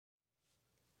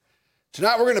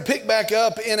Tonight we're going to pick back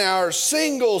up in our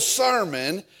single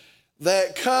sermon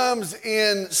that comes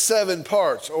in 7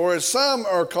 parts, or as some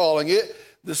are calling it,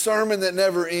 the sermon that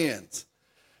never ends.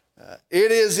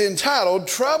 It is entitled,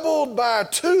 Troubled by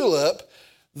Tulip,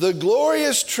 the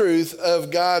Glorious Truth of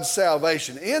God's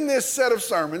Salvation. In this set of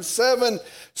sermons, 7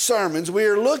 sermons, we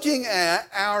are looking at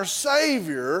our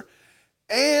Savior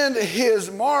and his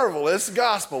marvelous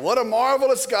gospel. What a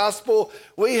marvelous gospel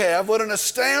we have. What an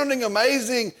astounding,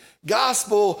 amazing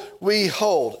gospel we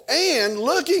hold. And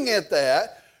looking at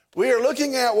that, we are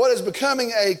looking at what is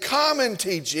becoming a common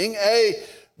teaching, a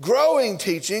growing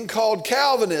teaching called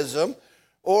Calvinism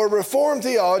or Reformed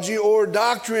theology or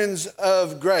doctrines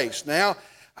of grace. Now,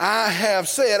 I have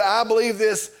said I believe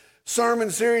this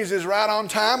sermon series is right on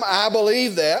time. I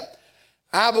believe that.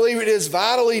 I believe it is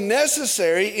vitally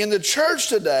necessary in the church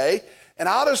today. And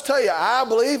I'll just tell you, I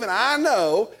believe and I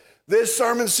know this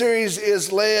sermon series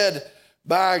is led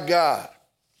by God.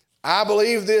 I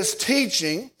believe this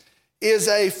teaching is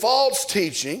a false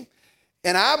teaching,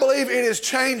 and I believe it is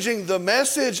changing the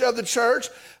message of the church.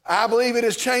 I believe it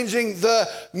is changing the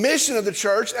mission of the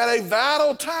church at a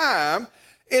vital time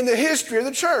in the history of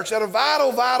the church, at a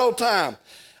vital time.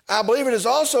 I believe it is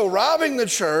also robbing the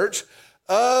church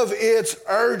of its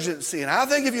urgency. And I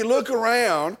think if you look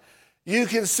around, you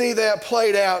can see that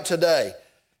played out today.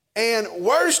 And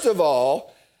worst of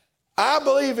all, I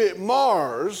believe it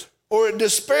mars or it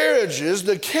disparages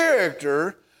the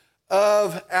character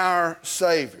of our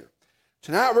Savior.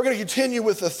 Tonight we're going to continue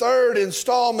with the 3rd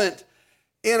installment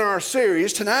in our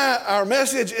series. Tonight our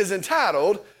message is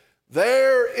entitled,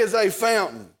 There is a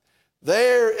Fountain.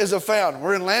 There is a fountain.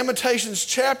 We're in Lamentations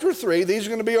chapter 3. These are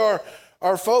going to be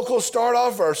our focal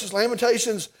start-off verses.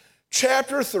 Lamentations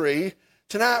chapter 3.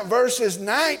 Tonight verses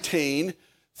 19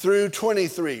 through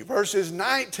 23. Verses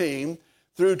 19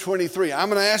 through 23. I'm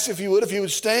going to ask if you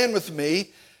would stand with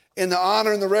me in the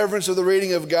honor and the reverence of the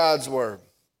reading of God's Word.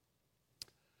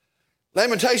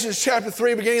 Lamentations chapter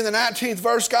 3, beginning in the 19th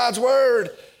verse, God's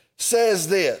Word says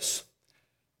this,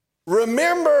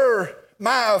 Remember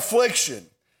my affliction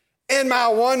and my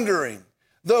wandering,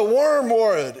 the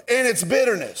wormwood and its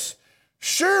bitterness.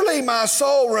 Surely my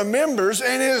soul remembers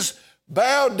and is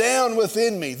bowed down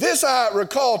within me. This I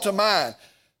recall to mind.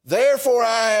 Therefore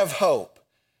I have hope.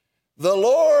 The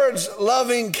Lord's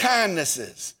loving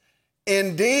kindnesses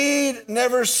indeed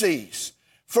never cease,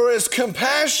 for his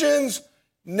compassions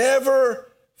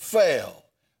never fail.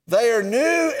 They are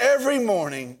new every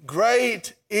morning.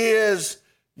 Great is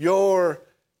your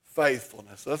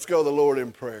faithfulness. Let's go to the Lord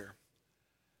in prayer.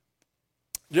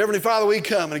 Dear Heavenly Father, we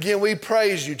come, and again, we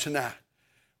praise you tonight.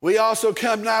 We also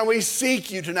come tonight, we seek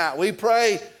you tonight. We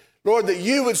pray, Lord, that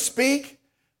you would speak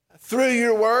through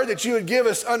your word, that you would give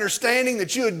us understanding,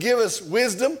 that you would give us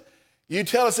wisdom. You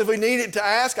tell us if we need it to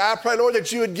ask. I pray, Lord,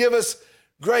 that you would give us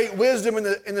great wisdom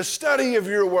in the study of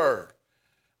your word.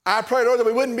 I pray, Lord, that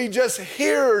we wouldn't be just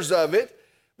hearers of it,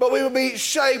 but we would be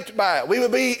shaped by it. We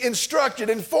would be instructed,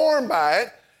 informed by it,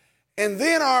 and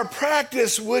then our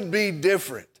practice would be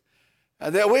different.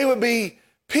 That we would be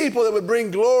people that would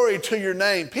bring glory to your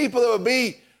name, people that would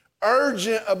be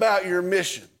urgent about your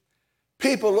mission,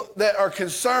 people that are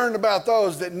concerned about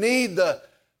those that need the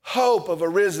hope of a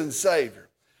risen Savior.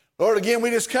 Lord, again,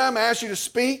 we just come, ask you to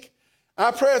speak.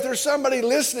 I pray if there's somebody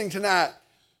listening tonight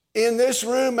in this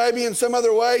room, maybe in some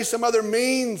other way, some other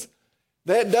means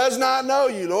that does not know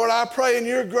you, Lord, I pray in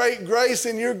your great grace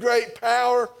and your great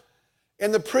power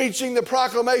in the preaching, the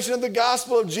proclamation of the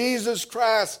gospel of Jesus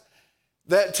Christ,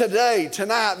 that today,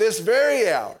 tonight, this very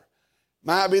hour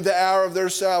might be the hour of their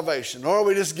salvation. Lord,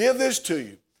 we just give this to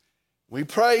you. We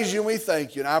praise you and we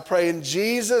thank you. And I pray in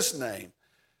Jesus' name,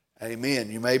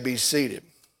 amen. You may be seated.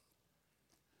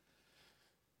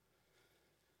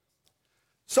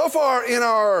 So far in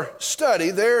our study,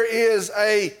 there is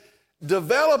a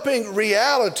developing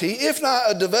reality, if not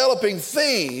a developing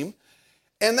theme,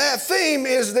 and that theme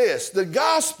is this: the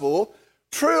gospel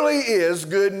truly is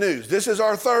good news. This is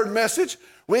our 3rd message.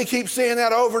 We keep seeing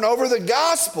that over and over. The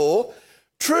gospel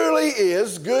truly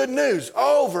is good news,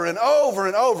 over and over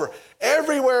and over.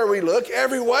 Everywhere we look,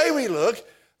 every way we look,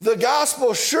 the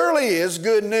gospel surely is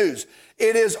good news.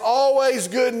 It is always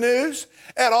good news.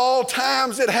 At all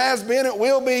times it has been, it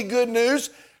will be good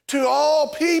news. To all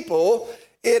people,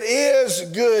 it is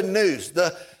good news.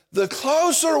 The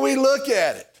closer we look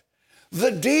at it,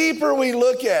 the deeper we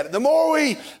look at it, the more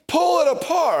we pull it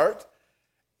apart,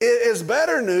 it is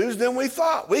better news than we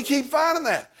thought. We keep finding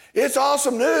that. It's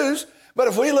awesome news, but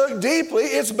if we look deeply,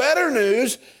 it's better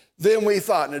news than we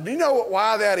thought. Now, do you know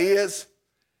why that is?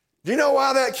 Do you know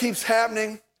why that keeps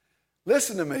happening?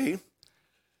 Listen to me.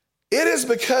 It is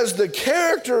because the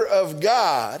character of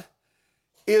God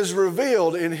is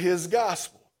revealed in his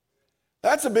gospel.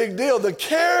 That's a big deal. The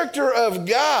character of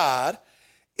God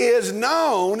is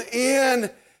known in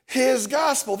his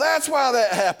gospel. That's why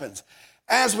that happens.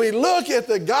 As we look at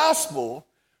the gospel,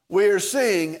 we're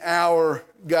seeing our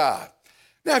God.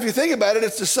 Now, if you think about it,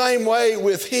 it's the same way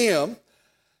with him.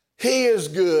 He is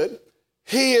good.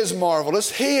 He is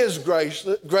marvelous. He is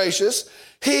gracious.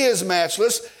 He is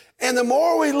matchless. And the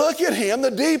more we look at him,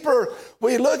 the deeper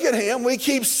we look at him, we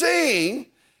keep seeing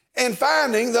and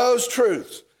finding those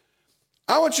truths.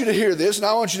 I want you to hear this, and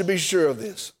I want you to be sure of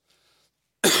this.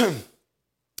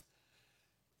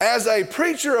 As a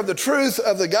preacher of the truth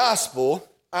of the gospel,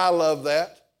 I love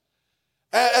that.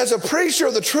 As a preacher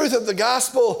of the truth of the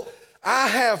gospel, I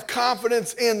have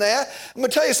confidence in that. I'm going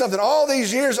to tell you something. All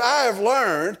these years I have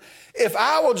learned, if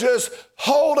I will just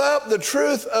hold up the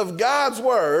truth of God's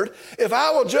word, if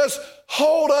I will just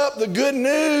hold up the good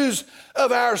news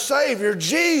of our Savior,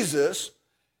 Jesus,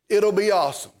 it'll be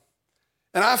awesome.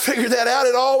 And I figured that out.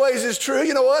 It always is true.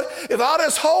 You know what? If I'll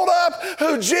just hold up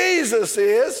who Jesus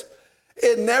is,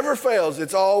 it never fails.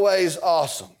 It's always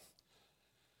awesome.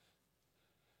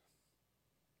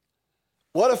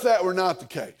 What if that were not the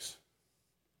case?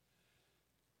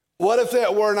 What if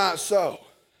that were not so?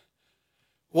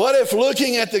 What if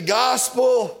looking at the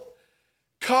gospel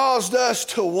caused us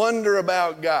to wonder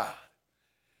about God?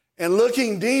 And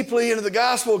looking deeply into the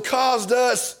gospel caused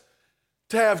us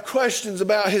to have questions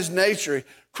about his nature,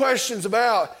 questions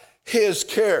about his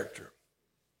character.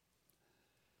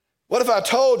 What if I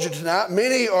told you tonight,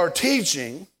 many are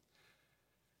teaching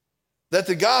that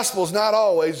the gospel is not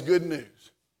always good news?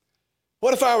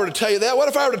 What if I were to tell you that? What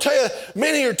if I were to tell you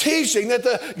many are teaching that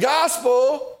the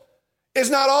gospel is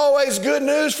not always good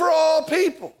news for all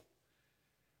people?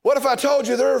 What if I told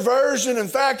you their version, in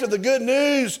fact, of the good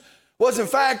news was, in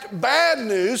fact, bad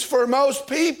news for most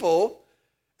people,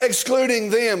 excluding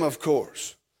them, of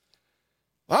course?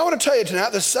 Well, I want to tell you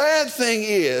tonight, the sad thing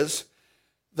is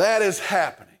that is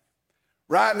happening.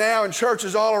 Right now in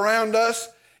churches all around us,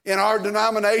 in our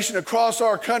denomination, across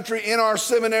our country, in our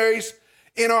seminaries,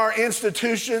 in our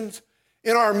institutions,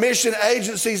 in our mission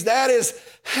agencies, that is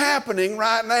happening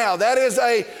right now. That is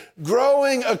a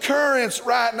growing occurrence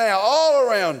right now, all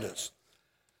around us.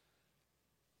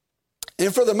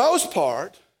 And for the most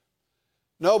part,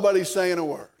 nobody's saying a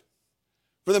word.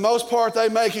 For the most part, they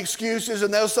make excuses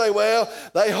and they'll say, well,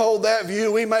 they hold that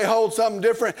view. We may hold something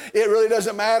different. It really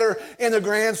doesn't matter in the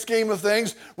grand scheme of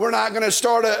things. We're not going to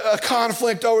start a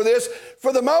conflict over this.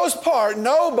 For the most part,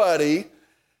 nobody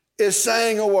is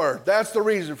saying a word. That's the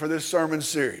reason for this sermon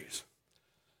series.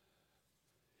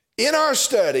 In our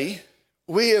study,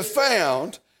 we have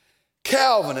found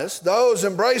Calvinists, those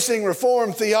embracing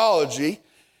Reformed theology,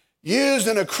 used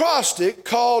an acrostic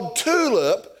called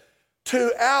Tulip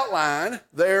to outline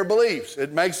their beliefs.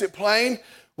 It makes it plain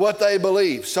what they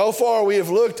believe. So far, we have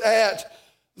looked at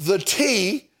the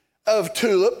T of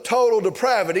Tulip, total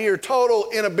depravity or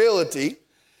total inability.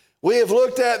 We have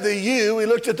looked at the U, we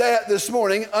looked at that this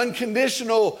morning,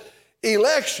 unconditional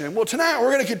election. Well, tonight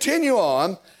we're going to continue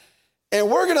on, and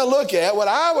we're going to look at what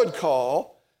I would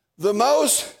call the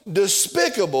most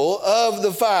despicable of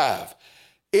the five.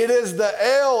 It is the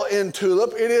L in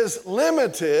Tulip. It is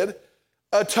limited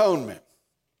atonement.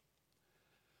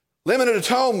 Limited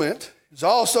atonement is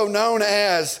also known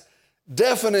as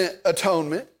definite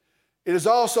atonement. It is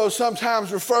also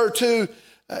sometimes referred to,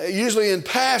 usually in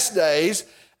past days,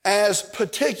 as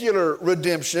particular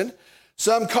redemption.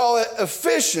 Some call it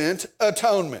efficient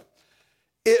atonement.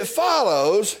 It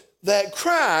follows that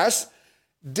Christ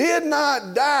did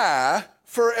not die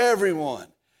for everyone,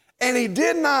 and he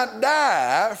did not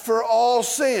die for all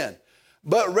sin,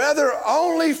 but rather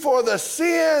only for the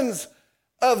sins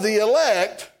of the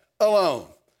elect alone.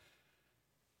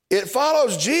 It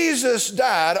follows Jesus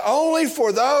died only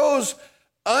for those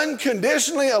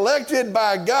unconditionally elected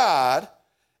by God,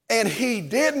 and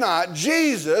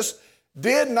Jesus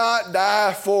did not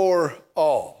die for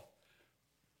all.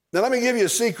 Now let me give you a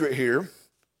secret here.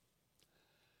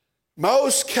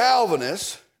 Most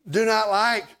Calvinists do not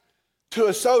like to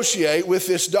associate with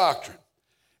this doctrine.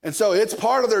 And so it's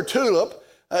part of their tulip.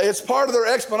 It's part of their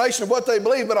explanation of what they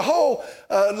believe. But a whole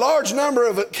large number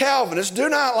of Calvinists do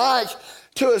not like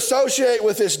to associate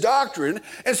with this doctrine.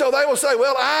 And so they will say,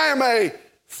 well, I am a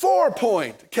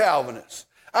 4-point Calvinist.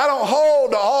 I don't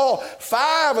hold to all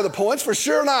 5 of the points, for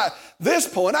sure not this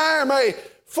point. I am a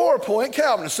 4-point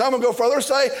Calvinist. Some will go further and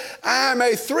say, I am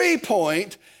a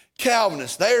 3-point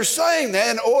Calvinist. They are saying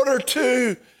that in order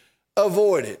to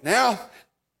avoid it. Now,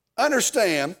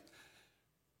 understand,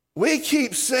 we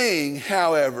keep seeing,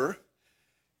 however,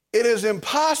 it is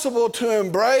impossible to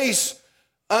embrace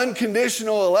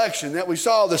unconditional election that we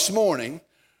saw this morning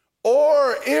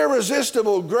or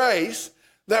irresistible grace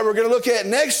that we're going to look at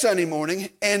next Sunday morning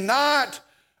and not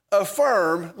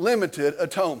affirm limited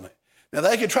atonement. Now,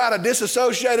 they can try to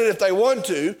disassociate it if they want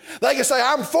to. They can say,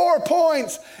 I'm 4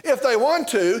 points if they want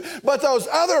to, but those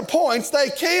other points, they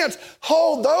can't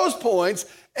hold those points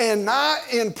and not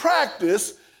in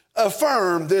practice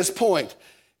affirm this point.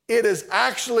 It is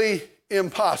actually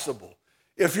impossible.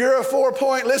 If you're a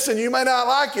 4-point, listen, you may not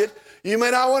like it, you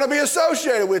may not want to be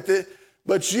associated with it,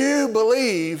 but you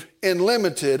believe in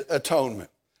limited atonement.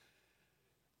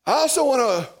 I also want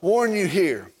to warn you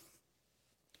here.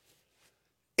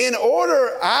 In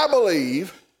order, I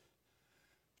believe,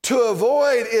 to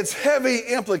avoid its heavy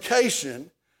implication,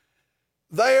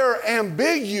 they are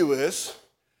ambiguous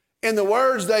in the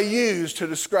words they use to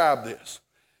describe this.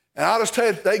 And I'll just tell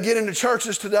you, they get into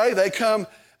churches today, they come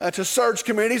to search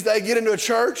committees, they get into a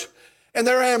church, and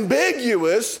they're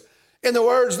ambiguous in the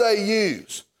words they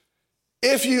use.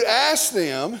 If you ask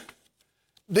them,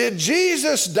 did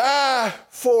Jesus die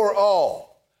for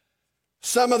all?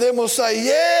 Some of them will say,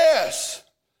 yes,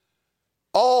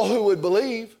 all who would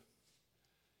believe.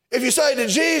 If you say, did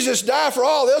Jesus die for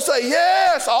all? They'll say,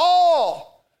 yes,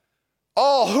 all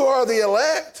who are the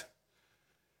elect.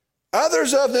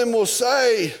 Others of them will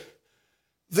say,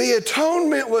 the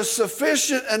atonement was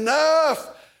sufficient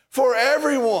enough for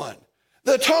everyone.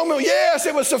 The atonement, yes,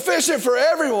 it was sufficient for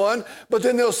everyone, but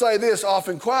then they'll say this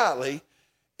often quietly,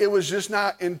 it was just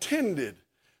not intended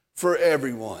for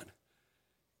everyone.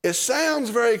 It sounds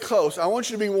very close. I want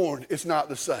you to be warned, it's not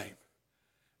the same.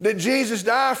 Did Jesus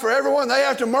die for everyone? They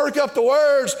have to murk up the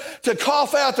words to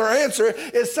cough out their answer.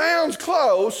 It sounds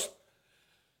close.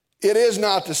 It is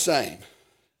not the same.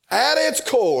 At its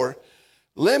core,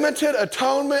 limited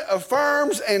atonement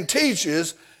affirms and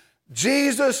teaches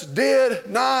Jesus did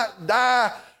not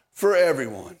die for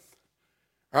everyone.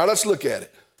 All right, let's look at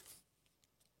it.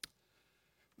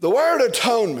 The word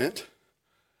atonement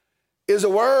is a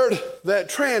word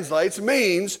that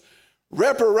means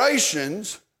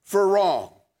reparations for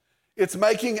wrong. It's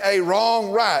making a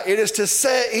wrong right. It is to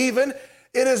set even.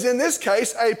 It is, in this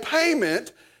case, a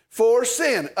payment for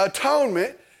sin.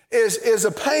 Atonement is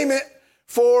a payment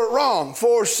for wrong,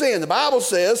 for sin. The Bible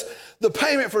says the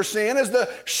payment for sin is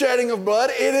the shedding of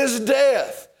blood. It is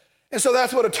death. And so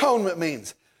that's what atonement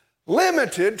means.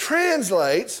 Limited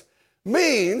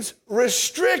means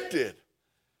restricted,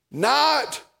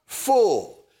 not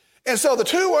full. And so the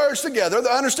two words together,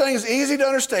 the understanding is easy to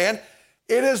understand.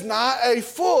 It is not a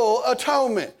full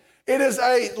atonement. It is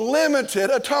a limited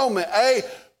atonement, a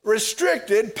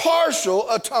restricted, partial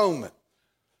atonement.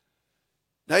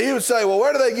 Now you would say, well,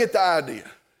 where do they get the idea?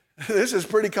 This is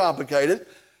pretty complicated.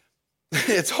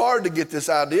 It's hard to get this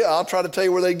idea. I'll try to tell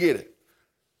you where they get it.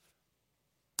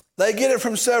 They get it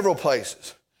from several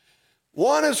places.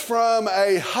 One is from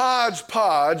a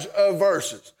hodgepodge of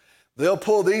verses. They'll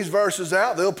pull these verses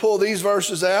out, they'll pull these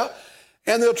verses out,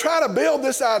 and they'll try to build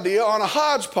this idea on a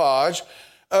hodgepodge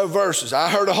of verses. I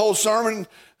heard a whole sermon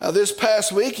this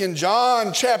past week in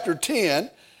John chapter 10,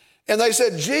 and they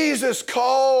said Jesus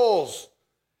calls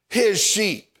his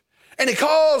sheep, and he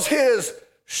calls his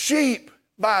sheep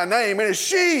by name, and his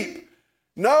sheep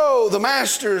know the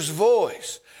master's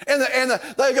voice. And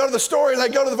they go to the story and they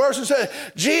go to the verse and say,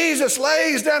 Jesus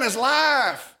lays down his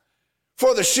life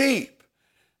for the sheep.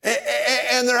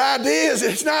 And their idea is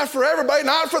it's not for everybody,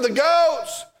 not for the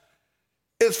goats,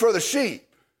 it's for the sheep.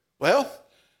 Well,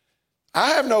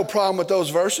 I have no problem with those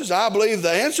verses. I believe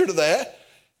the answer to that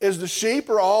is the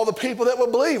sheep are all the people that will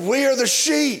believe. We are the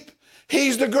sheep.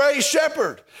 He's the great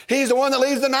shepherd. He's the one that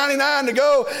leaves the 99 to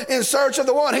go in search of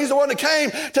the one. He's the one that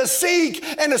came to seek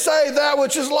and to save that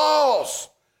which is lost.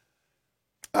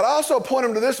 I'd also point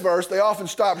them to this verse. They often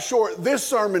stop short. This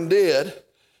sermon did.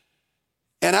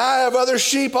 And I have other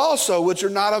sheep also, which are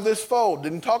not of this fold.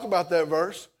 Didn't talk about that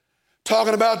verse.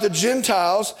 Talking about the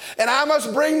Gentiles. And I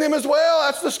must bring them as well.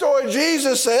 That's the story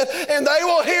Jesus said. And they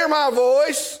will hear my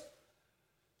voice.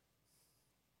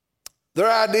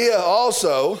 Their idea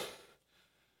also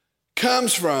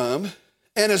comes from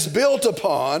and is built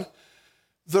upon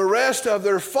the rest of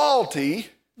their faulty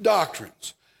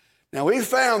doctrines. Now, we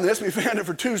found this. We found it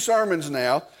for 2 sermons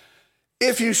now.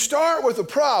 If you start with a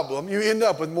problem, you end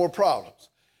up with more problems.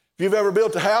 If you've ever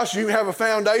built a house, you have a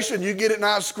foundation, you get it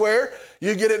not square,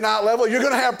 you get it not level, you're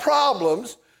going to have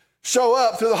problems show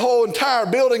up through the whole entire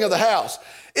building of the house.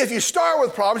 If you start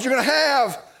with problems, you're going to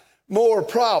have more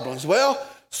problems. Well,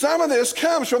 some of this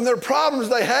comes from their problems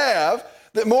they have,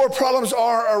 that more problems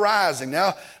are arising.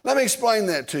 Now, let me explain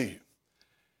that to you.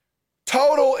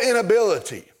 Total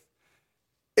inability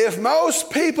If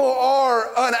most people are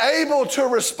unable to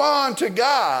respond to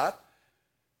God,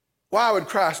 why would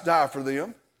Christ die for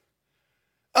them?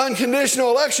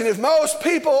 Unconditional election. If most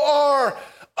people are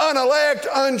unelect,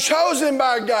 unchosen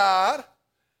by God,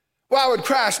 why would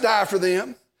Christ die for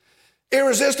them?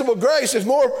 Irresistible grace. If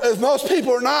most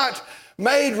people are not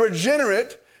made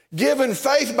regenerate, given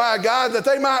faith by God that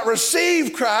they might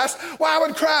receive Christ, why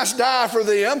would Christ die for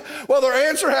them? Well, their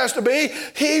answer has to be,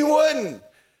 he wouldn't.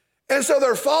 And so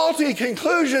their faulty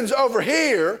conclusions over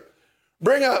here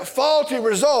bring a faulty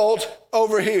result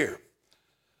over here.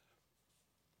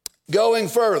 Going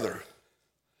further,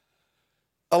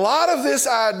 a lot of this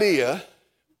idea,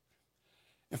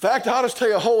 in fact, I'll just tell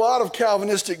you a whole lot of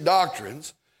Calvinistic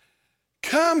doctrines,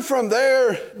 come from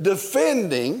their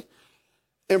defending,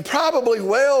 and probably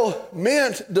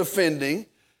well-meant defending,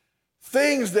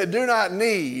 things that do not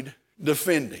need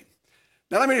defending.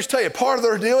 Now let me just tell you, part of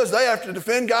their deal is they have to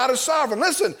defend God as sovereign.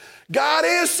 Listen, God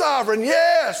is sovereign,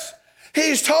 yes.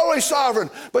 He's totally sovereign,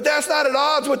 but that's not at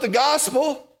odds with the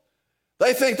gospel.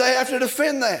 They think they have to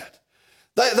defend that.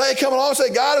 They come along and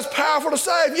say, God is powerful to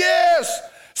save. Yes,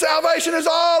 salvation is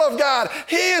all of God.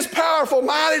 He is powerful,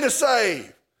 mighty to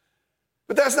save.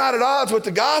 But that's not at odds with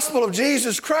the gospel of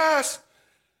Jesus Christ.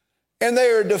 And they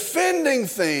are defending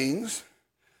things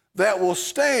that will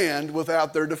stand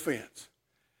without their defense.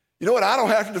 You know what? I don't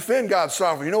have to defend God's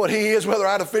sovereignty. You know what he is, whether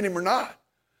I defend him or not.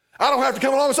 I don't have to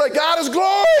come along and say, God is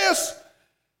glorious.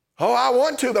 Oh, I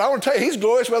want to, but I want to tell you, he's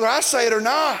glorious whether I say it or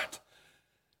not.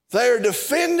 They are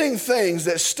defending things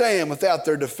that stand without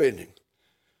their defending.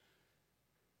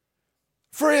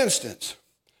 For instance,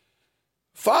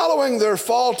 following their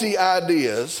faulty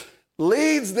ideas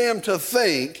leads them to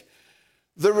think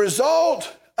the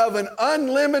result of an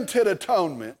unlimited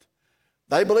atonement,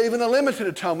 they believe in a limited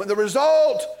atonement, the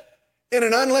result in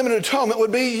an unlimited atonement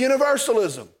would be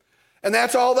universalism. And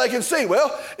that's all they can see.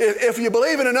 Well, if you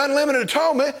believe in an unlimited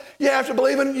atonement, you have to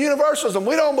believe in universalism.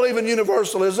 We don't believe in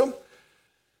universalism.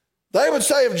 They would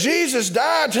say if Jesus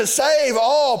died to save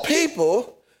all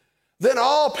people, then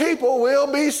all people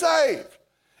will be saved.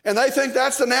 And they think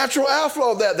that's the natural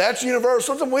outflow of that. That's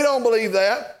universalism. We don't believe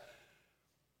that.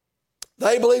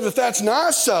 They believe if that's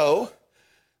not so,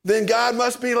 then God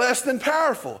must be less than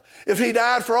powerful. If he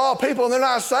died for all people and they're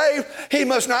not saved, he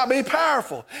must not be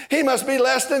powerful. He must be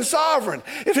less than sovereign.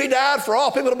 If he died for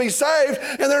all people to be saved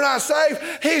and they're not saved,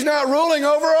 he's not ruling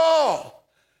over all.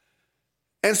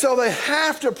 And so they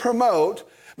have to promote,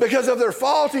 because of their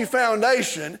faulty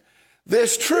foundation,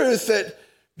 this truth that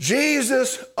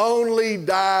Jesus only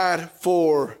died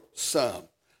for some.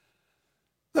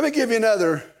 Let me give you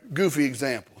another goofy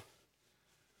example.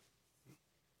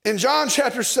 In John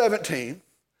chapter 17,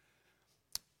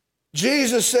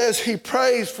 Jesus says he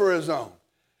prays for his own.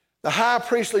 The high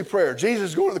priestly prayer. Jesus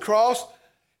is going to the cross.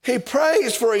 He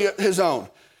prays for his own.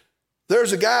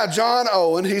 There's a guy, John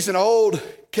Owen. He's an old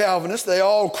Calvinist. They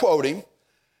all quote him.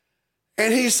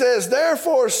 And he says,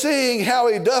 therefore, seeing how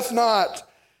he doth not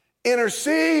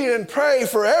intercede and pray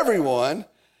for everyone,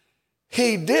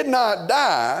 he did not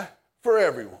die for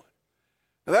everyone.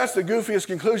 Now, that's the goofiest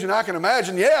conclusion I can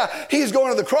imagine. Yeah, he's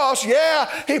going to the cross. Yeah,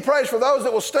 he prays for those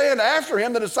that will stand after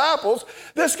him, the disciples.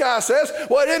 This guy says,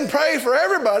 well, he didn't pray for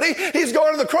everybody. He's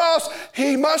going to the cross.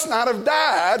 He must not have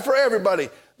died for everybody.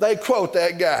 They quote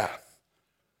that guy.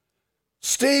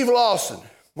 Steve Lawson,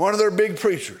 one of their big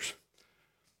preachers.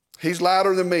 He's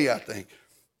louder than me, I think.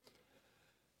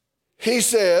 He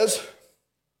says,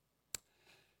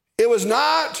 it was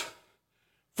not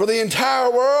for the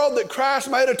entire world that Christ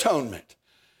made atonement.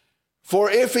 For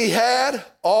if he had,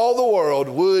 all the world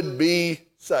would be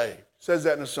saved. Says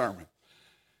that in a sermon.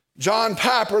 John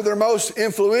Piper, their most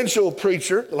influential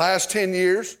preacher, the last 10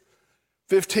 years,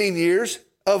 15 years,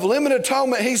 of limited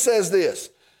atonement, he says this: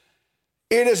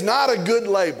 it is not a good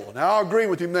label. Now, I'll agree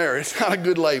with him there. It's not a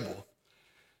good label.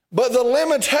 But the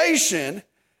limitation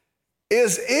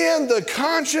is in the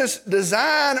conscious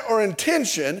design or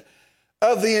intention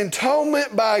of the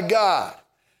atonement by God.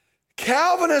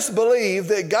 Calvinists believe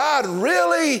that God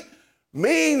really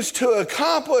means to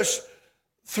accomplish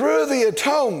through the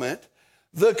atonement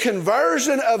the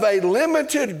conversion of a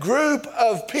limited group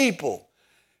of people,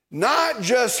 not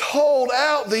just hold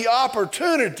out the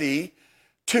opportunity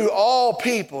to all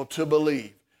people to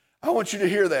believe. I want you to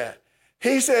hear that.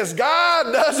 He says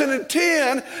God doesn't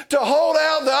intend to hold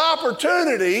out the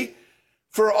opportunity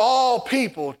for all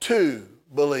people to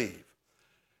believe.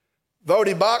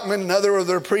 Vodi Bachman, another of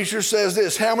their preachers, says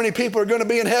this: how many people are going to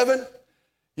be in heaven?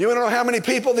 You want to know how many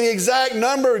people? The exact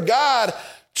number God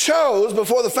chose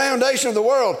before the foundation of the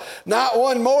world. Not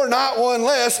one more, not one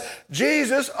less.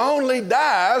 Jesus only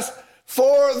dies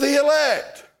for the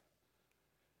elect.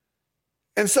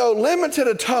 And so limited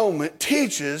atonement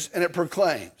teaches and it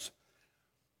proclaims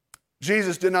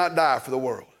Jesus did not die for the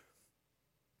world.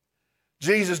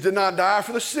 Jesus did not die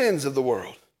for the sins of the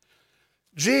world.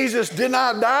 Jesus did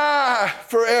not die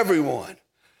for everyone.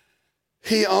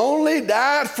 He only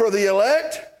died for the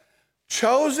elect,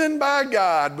 chosen by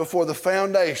God before the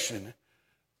foundation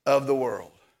of the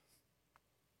world.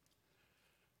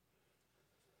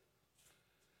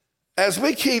 As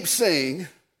we keep seeing,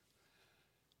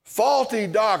 faulty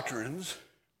doctrines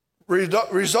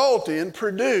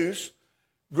produce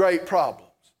great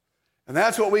problems. And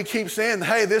that's what we keep saying.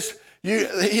 Hey,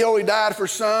 he only died for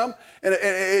some, and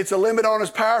it's a limit on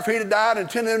his power. If he'd have died and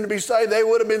intended them to be saved, they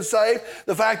would have been saved.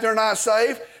 The fact they're not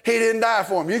saved, he didn't die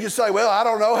for them. You can say, well, I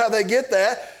don't know how they get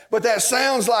that, but that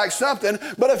sounds like something.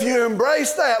 But if you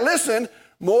embrace that, listen,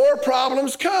 more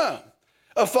problems come.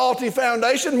 A faulty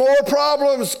foundation, more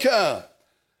problems come.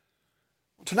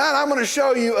 Tonight I'm going to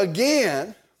show you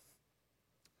again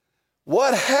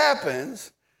what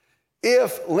happens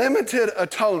if limited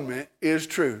atonement is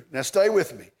true. Now stay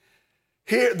with me.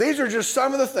 Here, these are just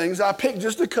some of the things. I picked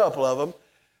just a couple of them.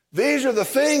 These are the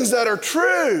things that are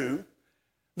true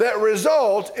that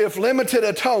result if limited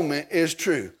atonement is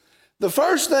true. The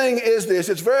first thing is this.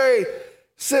 It's very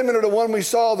similar to one we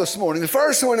saw this morning. The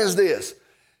first one is this.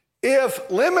 If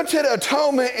limited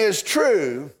atonement is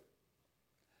true,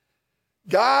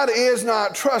 God is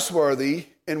not trustworthy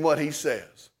in what he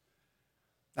says.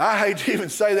 I hate to even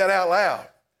say that out loud.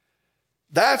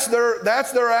 That's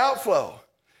their outflow.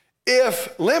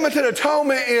 If limited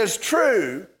atonement is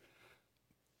true,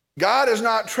 God is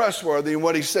not trustworthy in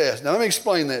what he says. Now let me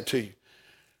explain that to you.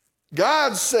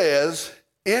 God says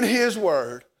in his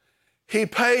word, he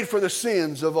paid for the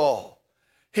sins of all.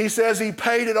 He says he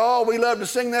paid it all. We love to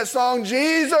sing that song,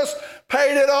 Jesus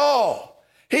paid it all.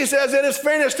 He says it is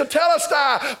finished, to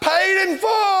telestai, paid in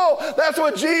full. That's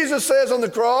what Jesus says on the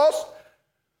cross.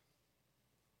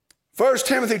 1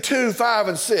 Timothy 2, 5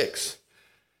 and 6.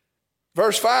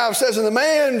 Verse 5 says, and the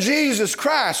man Jesus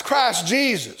Christ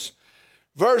Jesus.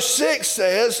 Verse 6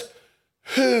 says,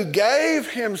 who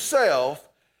gave himself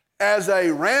as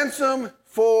a ransom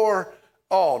for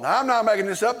all. Now, I'm not making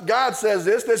this up. God says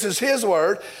this. This is his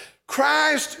word.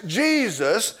 Christ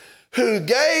Jesus, who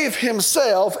gave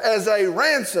himself as a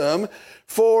ransom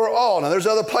for all. Now, there's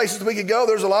other places we could go.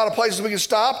 There's a lot of places we could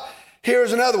stop.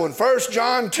 Here's another one. 1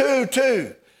 John 2,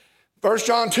 2. 1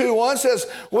 John 2, 1 says,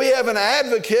 we have an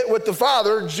advocate with the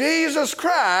Father, Jesus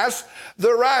Christ,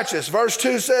 the righteous. Verse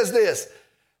 2 says this,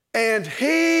 and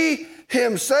he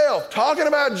himself, talking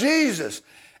about Jesus,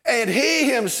 and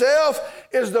he himself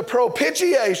is the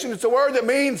propitiation. It's a word that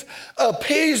means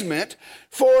appeasement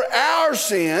for our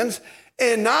sins,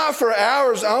 and not for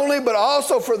ours only, but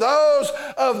also for those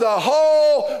of the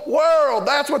whole world.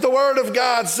 That's what the word of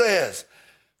God says.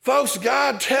 Folks,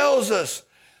 God tells us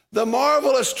the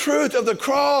marvelous truth of the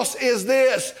cross is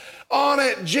this. On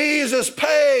it, Jesus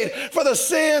paid for the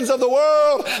sins of the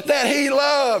world that he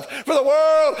loved, for the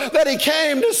world that he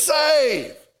came to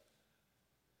save.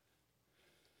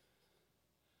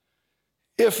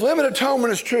 If limited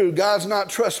atonement is true, God's not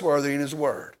trustworthy in his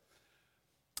word.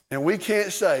 And we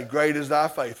can't say, great is thy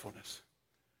faithfulness.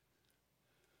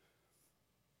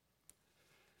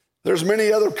 There's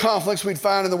many other conflicts we'd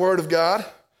find in the word of God.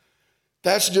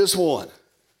 That's just one.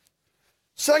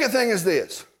 Second thing is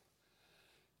this.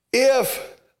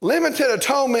 If limited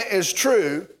atonement is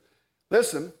true,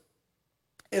 listen,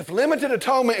 if limited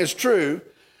atonement is true,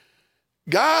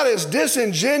 God is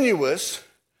disingenuous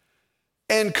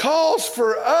and calls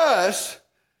for us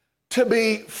to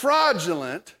be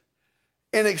fraudulent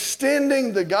in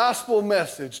extending the gospel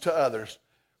message to others.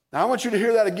 Now, I want you to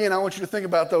hear that again. I want you to think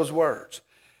about those words.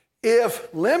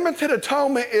 If limited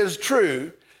atonement is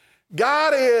true,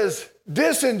 God is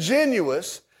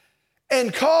disingenuous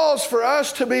and calls for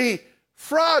us to be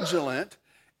fraudulent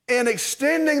in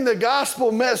extending the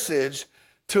gospel message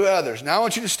to others. Now I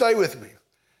want you to stay with me.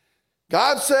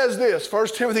 God says this, 1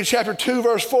 Timothy chapter 2,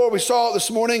 verse 4, we saw it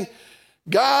this morning.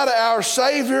 God, our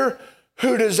Savior,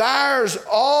 who desires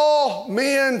all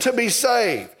men to be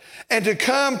saved and to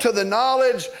come to the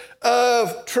knowledge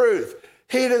of truth.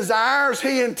 He desires,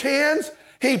 he intends,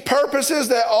 he purposes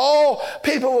that all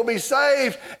people will be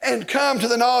saved and come to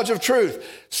the knowledge of truth.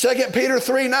 2 Peter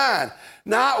 3:9,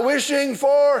 not wishing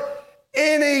for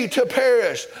any to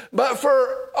perish, but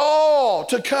for all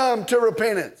to come to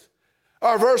repentance.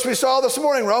 Our verse we saw this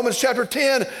morning, Romans chapter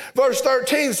 10, verse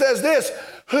 13 says this,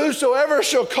 whosoever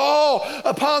shall call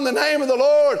upon the name of the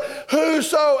Lord,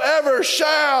 whosoever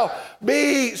shall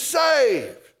be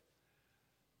saved.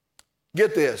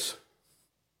 Get this.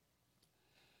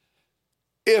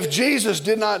 If Jesus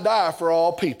did not die for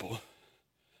all people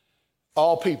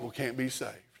can't be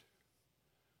saved.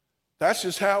 That's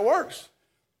just how it works.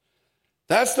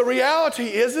 That's the reality,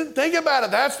 isn't it? Think about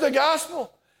it. That's the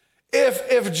gospel.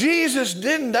 If Jesus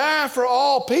didn't die for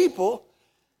all people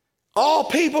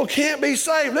can't be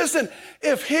saved. Listen,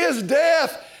 if his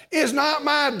death is not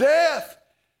my death,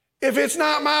 if it's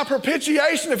not my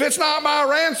propitiation, if it's not my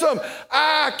ransom,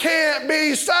 I can't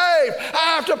be saved.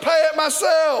 I have to pay it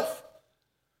myself.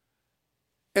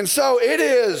 And so it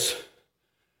is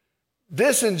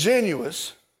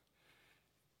disingenuous,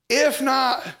 if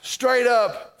not straight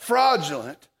up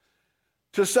fraudulent,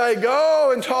 to say,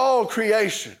 go into all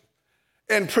creation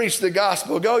and preach the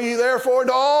gospel. Go ye therefore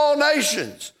into all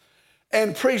nations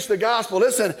and preach the gospel.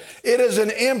 Listen, it is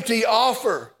an empty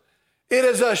offer. It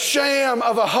is a sham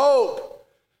of a hope.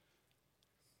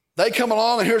 They come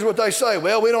along and here's what they say.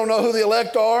 Well, we don't know who the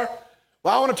elect are.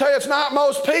 Well, I want to tell you, it's not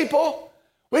most people.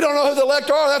 We don't know who the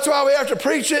elect are. That's why we have to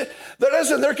preach it. But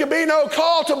listen, there can be no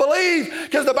call to believe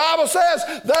because the Bible says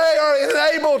they are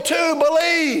enabled to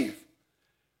believe.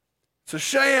 It's a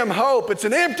sham hope. It's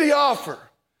an empty offer.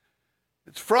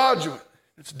 It's fraudulent.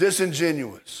 It's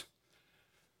disingenuous.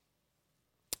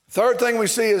 Third thing we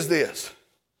see is this.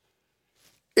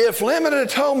 If limited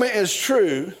atonement is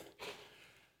true,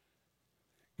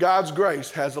 God's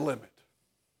grace has a limit.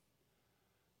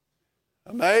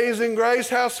 Amazing grace,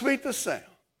 how sweet the sound.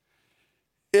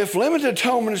 If limited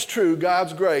atonement is true,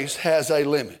 God's grace has a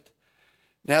limit.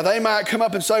 Now, they might come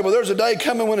up and say, well, there's a day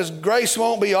coming when his grace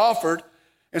won't be offered,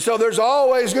 and so there's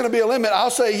always going to be a limit. I'll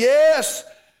say, yes,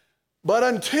 but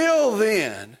until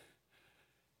then,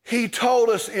 he told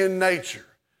us in nature.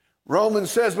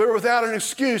 Romans says we're without an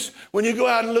excuse when you go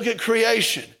out and look at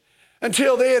creation.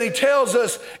 Until then, he tells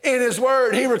us in his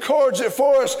word. He records it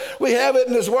for us. We have it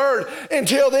in his word.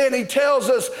 Until then, he tells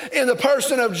us in the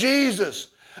person of Jesus.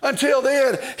 Until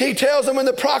then, he tells them in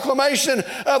the proclamation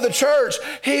of the church,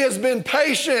 he has been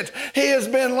patient, he has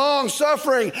been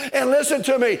long-suffering. And listen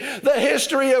to me, the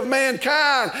history of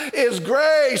mankind is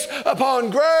grace upon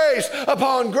grace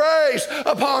upon grace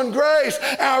upon grace.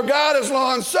 Our God is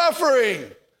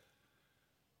long-suffering.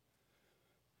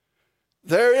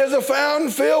 There is a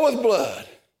fountain filled with blood,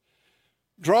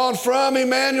 drawn from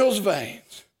Emmanuel's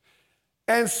veins,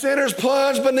 and sinners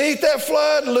plunged beneath that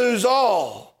flood lose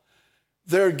all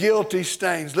their guilty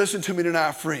stains. Listen to me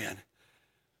tonight, friend.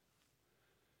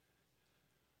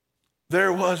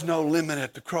 There was no limit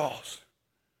at the cross.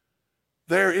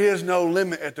 There is no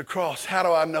limit at the cross. How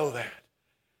do I know that?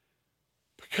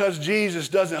 Because Jesus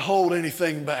doesn't hold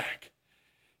anything back.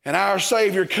 And our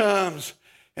Savior comes,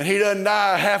 and he doesn't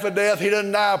die half a death. He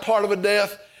doesn't die a part of a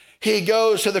death. He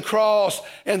goes to the cross,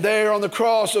 and there on the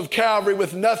cross of Calvary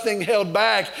with nothing held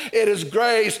back, it is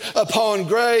grace upon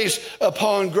grace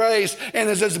upon grace. And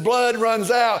as his blood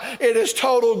runs out, it is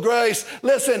total grace.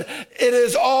 Listen, it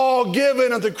is all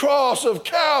given at the cross of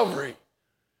Calvary.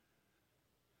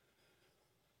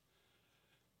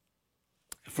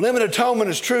 If limited atonement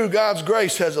is true, God's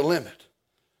grace has a limit.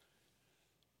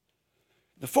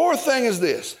 The fourth thing is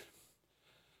this,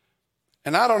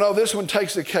 and I don't know, this one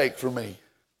takes the cake for me.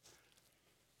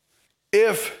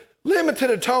 If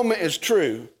limited atonement is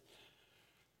true,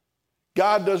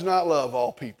 God does not love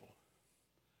all people.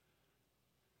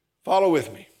 Follow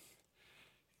with me.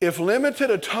 If limited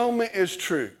atonement is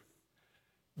true,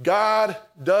 God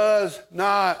does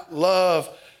not love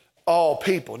all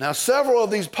people. Now, several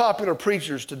of these popular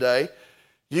preachers today,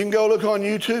 you can go look on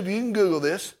YouTube, you can Google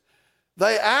this,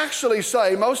 they actually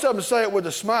say, most of them say it with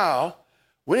a smile,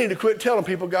 we need to quit telling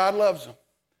people God loves them.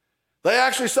 They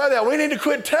actually say that. We need to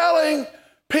quit telling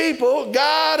people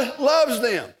God loves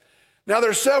them. Now,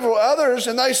 there's several others,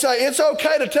 and they say it's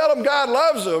okay to tell them God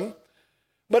loves them,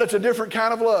 but it's a different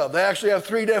kind of love. They actually have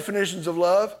 3 definitions of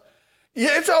love.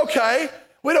 Yeah, it's okay.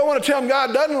 We don't want to tell them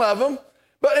God doesn't love them,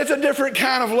 but it's a different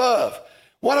kind of love.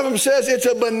 One of them says it's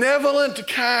a benevolent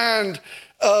kind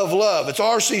of love. It's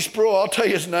R.C. Sproul. I'll tell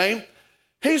you his name.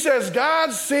 He says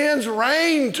God sends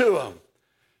rain to them.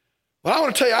 Well, I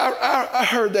want to tell you, I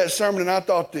heard that sermon and I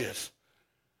thought this.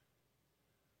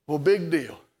 Well, big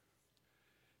deal.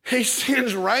 He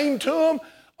sends rain to them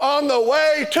on the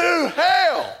way to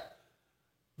hell.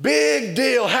 Big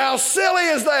deal. How silly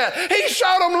is that? He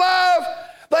showed them love.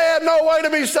 They had no way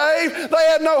to be saved. They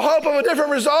had no hope of a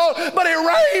different result, but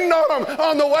it rained on them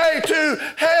on the way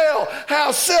to hell.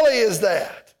 How silly is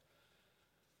that?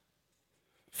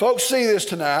 Folks, see this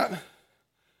tonight.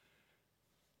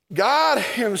 God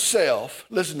himself,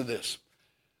 listen to this.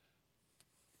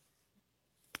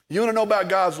 You want to know about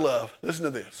God's love? Listen to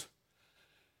this.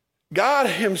 God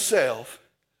himself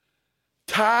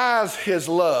ties his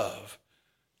love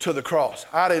to the cross.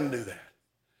 I didn't do that.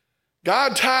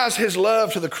 God ties his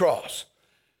love to the cross.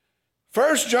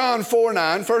 1 John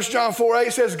 4:9, 1 John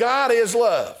 4:8 says God is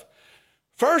love.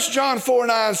 1 John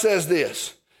 4:9 says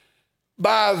this,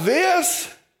 by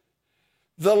this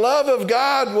the love of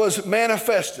God was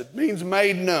manifested, means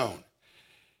made known,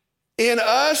 in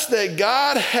us that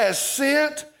God has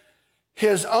sent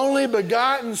his only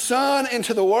begotten Son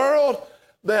into the world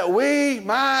that we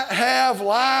might have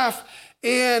life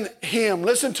in him.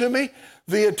 Listen to me.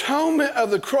 The atonement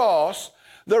of the cross,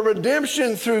 the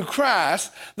redemption through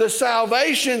Christ, the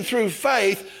salvation through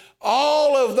faith,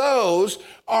 all of those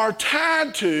are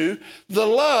tied to the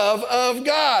love of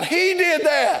God. He did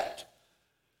that.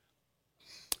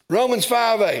 Romans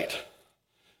 5:8.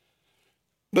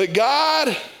 But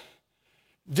God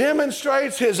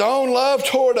demonstrates his own love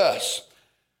toward us.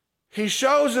 He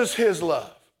shows us his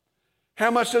love. How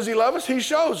much does he love us? He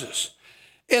shows us.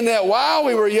 In that while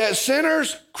we were yet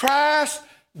sinners, Christ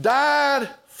died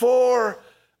for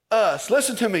us.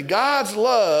 Listen to me. God's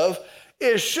love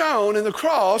is shown in the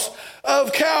cross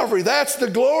of Calvary. That's the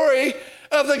glory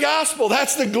of the gospel.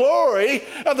 That's the glory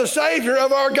of the Savior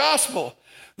of our gospel.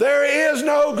 There is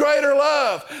no greater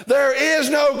love. There is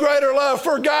no greater love.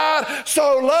 For God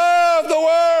so loved the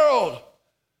world.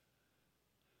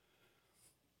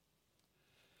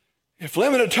 If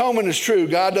limited atonement is true,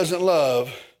 God doesn't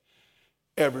love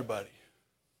everybody.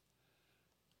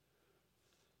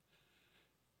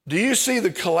 Do you see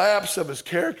the collapse of his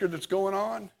character that's going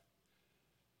on?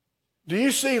 Do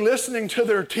you see, listening to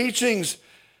their teachings,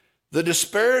 the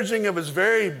disparaging of his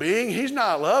very being? He's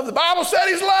not love. The Bible said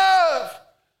he's love.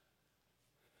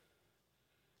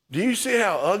 Do you see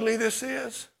how ugly this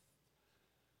is?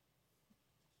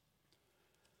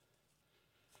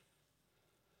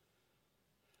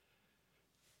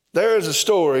 There is a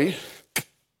story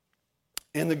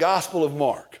in the Gospel of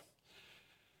Mark.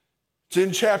 It's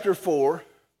in chapter 4.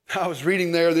 I was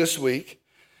reading there this week.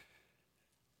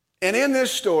 And in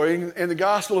this story, in the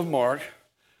Gospel of Mark,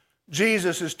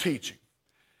 Jesus is teaching.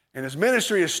 And his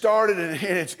ministry has started and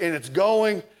it's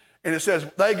going. And it says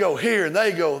they go here and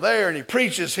they go there. And he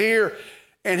preaches here.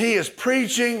 And he is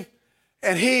preaching.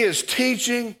 And he is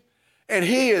teaching. And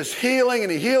he is healing.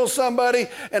 And he heals somebody.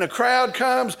 And a crowd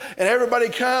comes. And everybody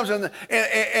comes.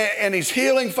 And he's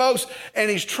healing folks. And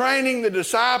he's training the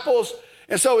disciples.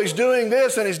 And so he's doing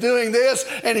this and he's doing this.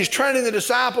 And he's training the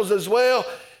disciples as well.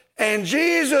 And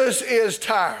Jesus is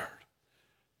tired.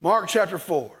 Mark chapter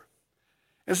 4.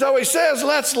 And so he says,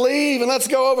 let's leave and let's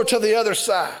go over to the other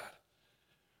side.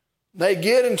 They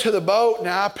get into the boat.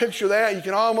 Now I picture that. You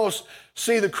can almost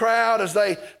see the crowd as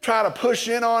they try to push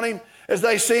in on him, as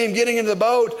they see him getting into the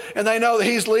boat, and they know that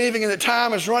he's leaving and the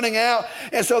time is running out.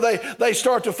 And so they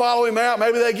start to follow him out.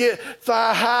 Maybe they get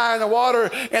thigh high in the water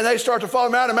and they start to follow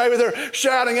him out, and maybe they're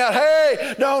shouting out,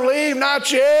 hey, don't leave,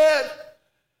 not yet.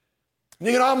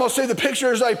 You can almost see the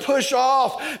picture as they push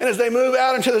off and as they move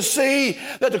out into the sea,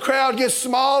 that the crowd gets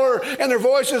smaller and their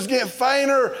voices get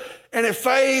fainter and it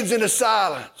fades into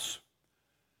silence.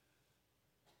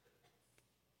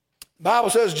 The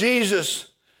Bible says Jesus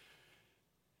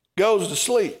goes to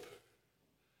sleep.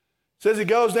 It says he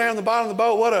goes down the bottom of the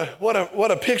boat.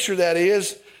 What a picture that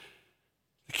is.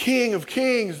 The King of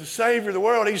Kings, the Savior of the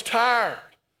world, he's tired.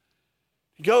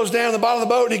 He goes down the bottom of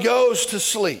the boat and he goes to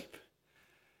sleep.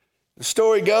 The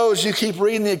story goes, you keep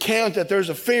reading the account, that there's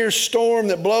a fierce storm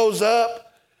that blows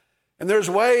up and there's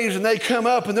waves and they come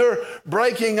up and they're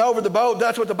breaking over the boat.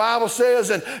 That's what the Bible says.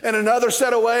 And another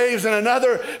set of waves and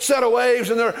another set of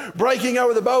waves, and they're breaking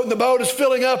over the boat, and the boat is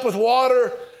filling up with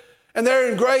water. And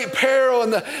they're in great peril,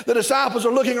 and the disciples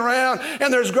are looking around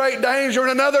and there's great danger,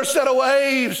 and another set of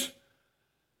waves.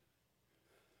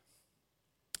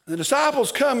 The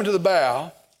disciples come into the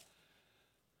bow.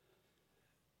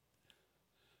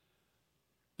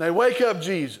 They wake up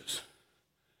Jesus.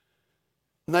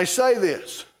 And they say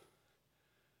this,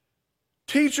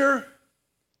 Teacher,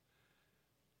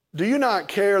 do you not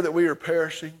care that we are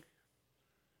perishing?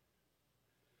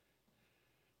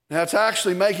 Now, it's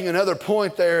actually making another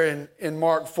point there in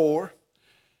Mark 4.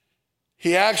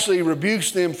 He actually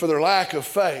rebukes them for their lack of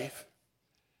faith.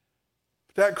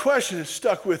 That question has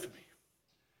stuck with me.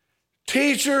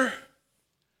 Teacher,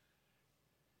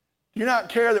 do you not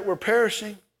care that we're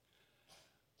perishing?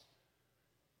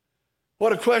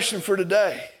 What a question for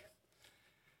today.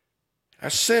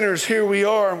 As sinners, here we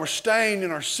are, and we're stained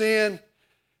in our sin,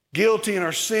 guilty in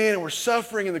our sin, and we're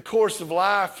suffering in the course of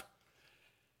life.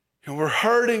 And we're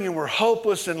hurting and we're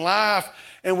hopeless in life,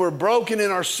 and we're broken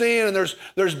in our sin, and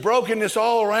there's brokenness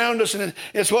all around us, and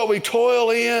it's what we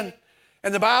toil in.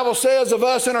 And the Bible says of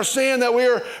us in our sin that we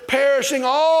are perishing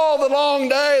all the long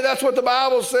day. That's what the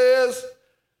Bible says.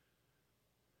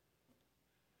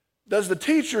 Does the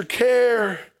teacher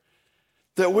care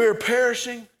that we're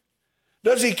perishing?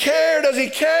 Does he care? Does he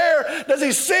care? Does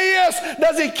he see us?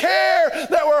 Does he care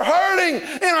that we're hurting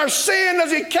in our sin?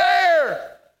 Does he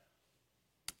care?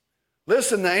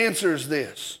 Listen, the answer is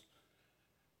this.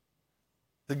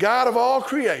 The God of all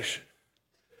creation,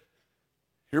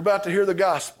 you're about to hear the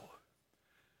gospel.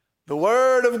 The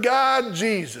Word of God,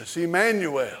 Jesus,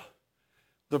 Emmanuel,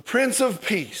 the Prince of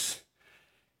Peace.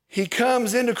 He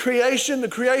comes into creation, the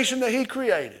creation that he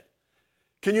created.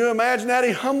 Can you imagine that?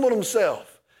 He humbled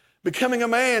himself, becoming a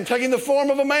man, taking the form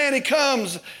of a man. He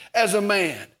comes as a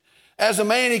man. As a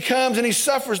man, he comes and he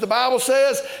suffers. The Bible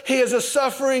says he is a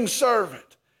suffering servant.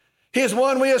 He is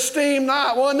one we esteem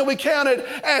not, one that we counted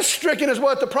as stricken, is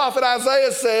what the prophet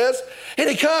Isaiah says. And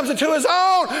he comes into his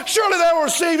own. Surely they will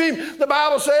receive him. The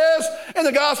Bible says in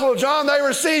the Gospel of John, they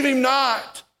receive him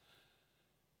not.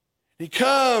 He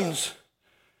comes.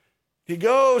 He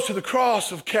goes to the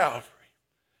cross of Calvary.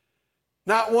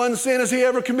 Not one sin has he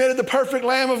ever committed, the perfect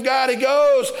Lamb of God. He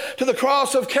goes to the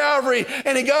cross of Calvary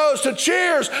and he goes to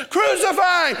cheers,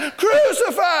 crucify him,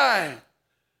 crucify him.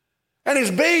 And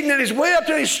he's beaten and he's whipped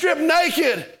and he's stripped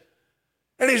naked.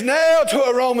 And he's nailed to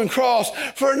a Roman cross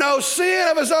for no sin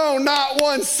of his own. Not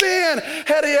one sin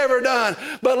had he ever done.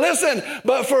 But listen,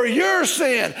 but for your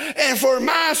sin and for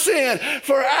my sin,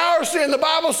 for our sin, the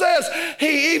Bible says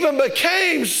he even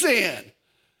became sin.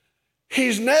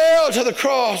 He's nailed to the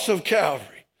cross of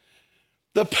Calvary.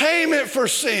 The payment for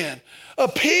sin,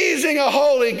 appeasing a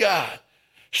holy God,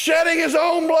 shedding his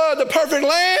own blood, the perfect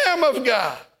Lamb of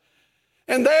God.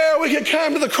 And there we could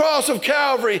come to the cross of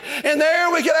Calvary. And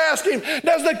there we could ask him,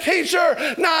 does the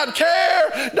teacher not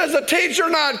care? Does the teacher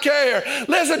not care?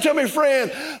 Listen to me, friend.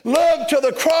 Look to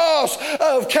the cross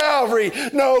of Calvary.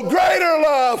 No greater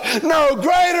love, no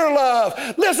greater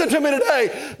love. Listen to me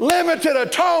today. Limited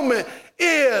atonement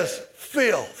is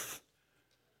filth.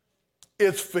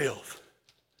 It's filth.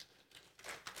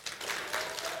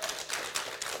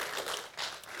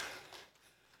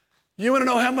 You want to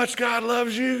know how much God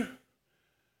loves you?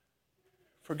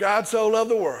 For God so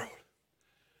loved the world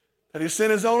that he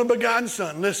sent his only begotten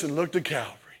Son. Listen, look to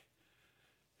Calvary.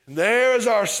 And there is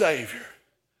our Savior.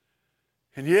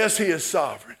 And yes, he is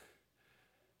sovereign.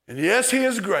 And yes, he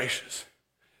is gracious.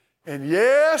 And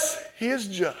yes, he is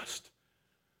just.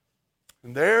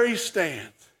 And there he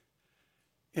stands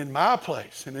in my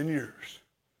place and in yours.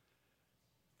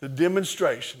 The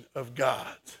demonstration of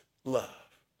God's love.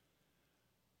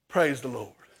 Praise the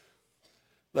Lord.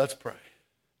 Let's pray.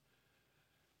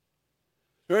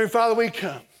 Dear Father, we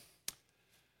come.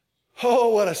 Oh,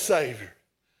 what a Savior.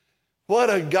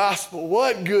 What a gospel.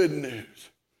 What good news.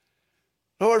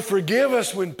 Lord, forgive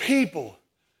us when people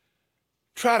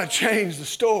try to change the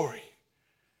story.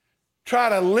 Try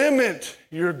to limit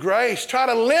your grace. Try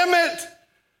to limit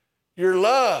your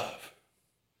love.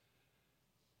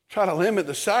 Try to limit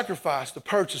the sacrifice, the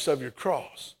purchase of your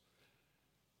cross.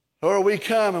 Lord, we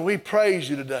come and we praise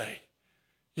you today.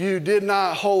 You did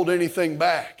not hold anything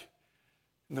back.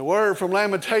 And the word from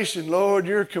Lamentation, Lord,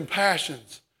 your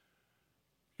compassions,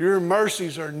 your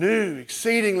mercies are new,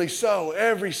 exceedingly so,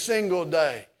 every single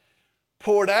day.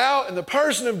 Poured out in the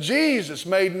person of Jesus,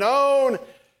 made known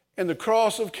in the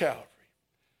cross of Calvary.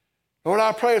 Lord,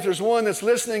 I pray if there's one that's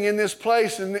listening in this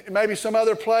place and maybe some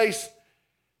other place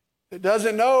that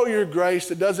doesn't know your grace,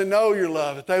 that doesn't know your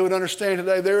love, that they would understand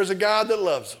today there is a God that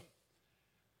loves them.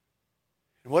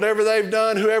 And whatever they've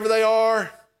done, whoever they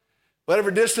are,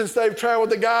 whatever distance they've traveled,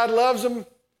 that God loves them.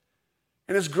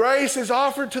 And his grace is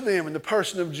offered to them in the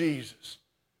person of Jesus.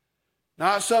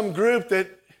 Not some group that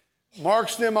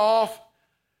marks them off,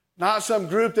 not some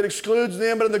group that excludes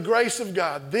them, but in the grace of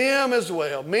God, them as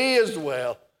well, me as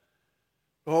well.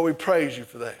 Lord, we praise you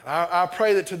for that. I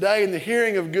pray that today in the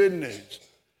hearing of good news,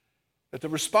 that the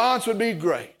response would be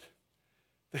great,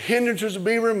 the hindrances would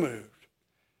be removed,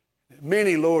 that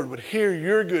many, Lord, would hear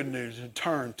your good news and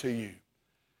turn to you.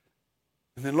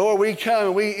 And then, Lord, we come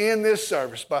and we end this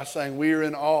service by saying we are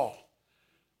in awe.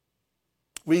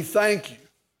 We thank you.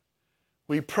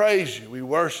 We praise you. We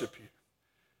worship you.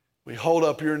 We hold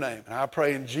up your name. And I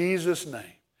pray in Jesus' name,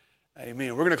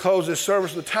 amen. We're going to close this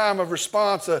service with a time of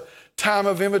response, a time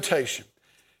of invitation.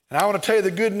 And I want to tell you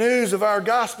the good news of our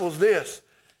gospel is this.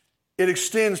 It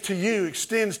extends to you,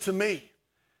 extends to me.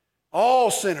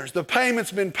 All sinners, the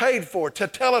payment's been paid for.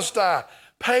 Tetelestai,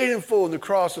 paid in full in the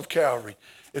cross of Calvary.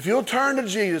 If you'll turn to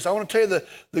Jesus, I want to tell you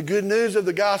the good news of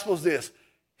the gospel is this.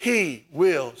 He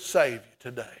will save you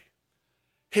today.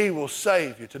 He will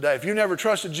save you today. If you never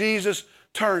trusted Jesus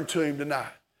turn to him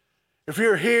tonight. If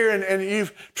you're here and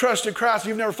you've trusted Christ,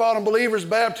 you've never followed in believer's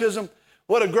baptism,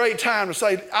 what a great time to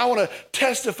say, I want to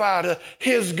testify to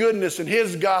his goodness and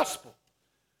his gospel.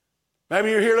 Maybe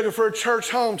you're here looking for a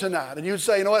church home tonight, and you'd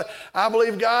say, you know what, I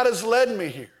believe God has led me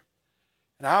here.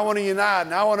 And I want to unite,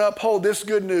 and I want to uphold this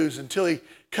good news until he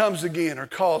comes again or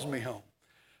calls me home.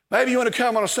 Maybe you want to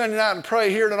come on a Sunday night and pray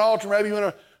here at an altar. Maybe you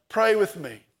want to pray with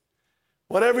me.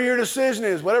 Whatever your decision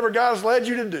is, whatever God has led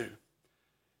you to do,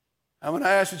 I'm going to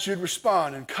ask that you'd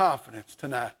respond in confidence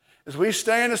tonight. As we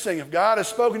stand and sing, if God has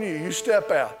spoken to you, you step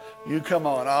out. You come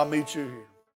on. I'll meet you here.